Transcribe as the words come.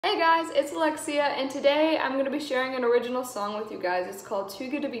Hey guys, it's Alexia, and today I'm going to be sharing an original song with you guys. It's called Too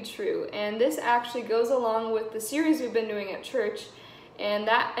Good to Be True, and this actually goes along with the series we've been doing at church, and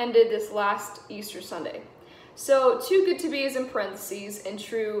that ended this last Easter Sunday. So too good to be is in parentheses, and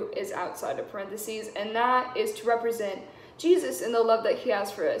true is outside of parentheses, and that is to represent Jesus and the love that he has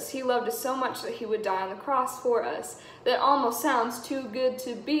for us. He loved us so much that he would die on the cross for us. That almost sounds too good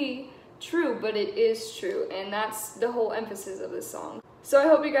to be true, but it is true, and that's the whole emphasis of this song. So I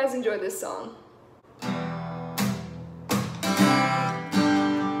hope you guys enjoy this song.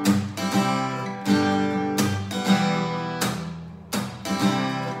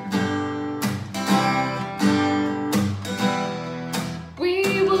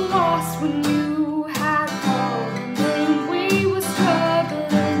 We were lost when you had called, and we were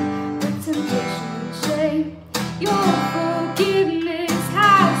struggling with temptation and shame. Your forgiveness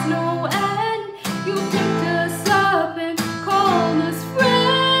has no end. You picked us up and called us friend.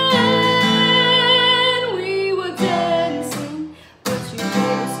 We were dancing, but you gave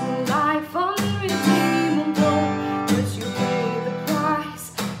us new life, unredeemable. But you paid the price,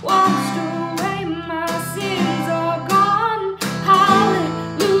 washed away my sins are gone.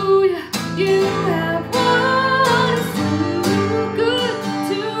 Hallelujah, you have won. It's too good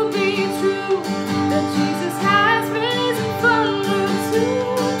to be true that Jesus has risen from the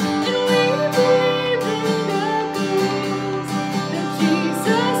tomb, and we believe in the good news that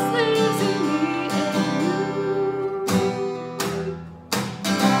Jesus lives in me and you.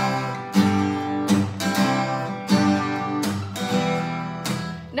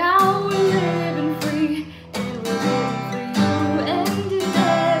 Now we're living free, and we're living for you, and in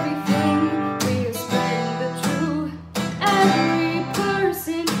everything we are spreading the truth. Every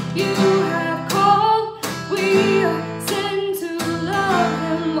person you have called, we are sent to love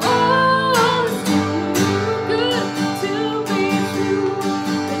them all. It's too good to be true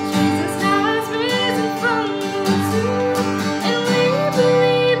that Jesus has risen from the tomb, and we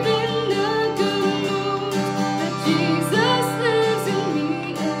believe in the good news that Jesus lives in me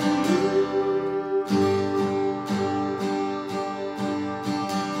and you.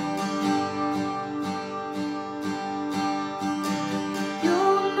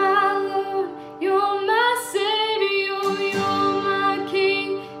 You're my Lord, you're my Savior, you're my King,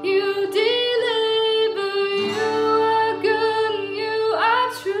 you deliver, you are good, you are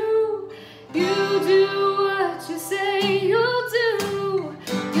true, you do what you say you'll do.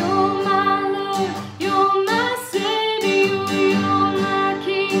 You're my Lord, you're my Savior, you're my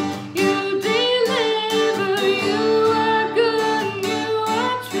King, you deliver, you are good, you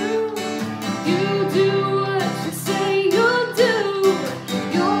are true, you do what you say you'll do.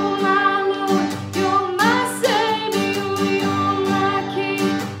 You're my Lord, you're my Savior, you're my King,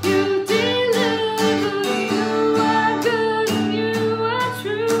 you deliver, you are good, you are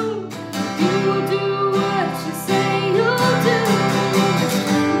true, you do what you say you'll do. It's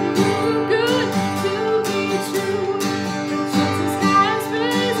too good to be true that Jesus has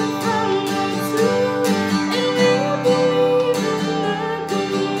risen from the tomb, and we believe in the good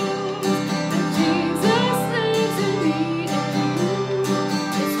news that Jesus lives in me and you.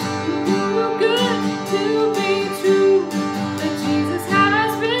 It's too good to be true that Jesus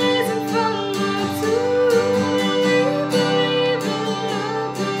has risen from the tomb, and we believe in the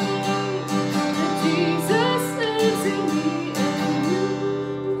good news that Jesus lives in me and you.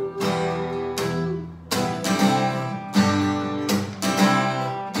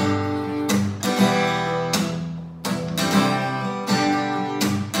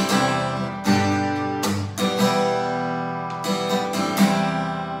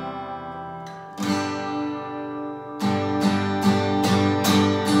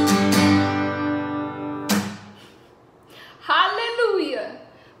 Hallelujah!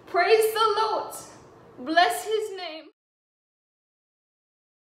 Praise the Lord! Bless his name!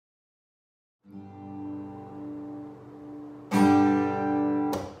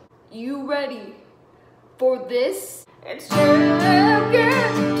 You ready for this? It's too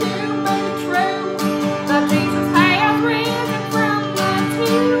good to be true that Jesus has risen from the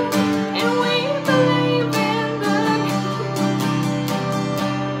tomb, and we believe in the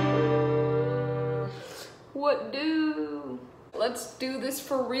what do? Let's do this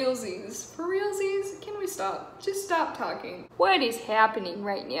for realsies. For realsies? Can we stop? Just stop talking. What is happening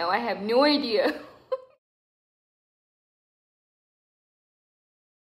right now? I have no idea.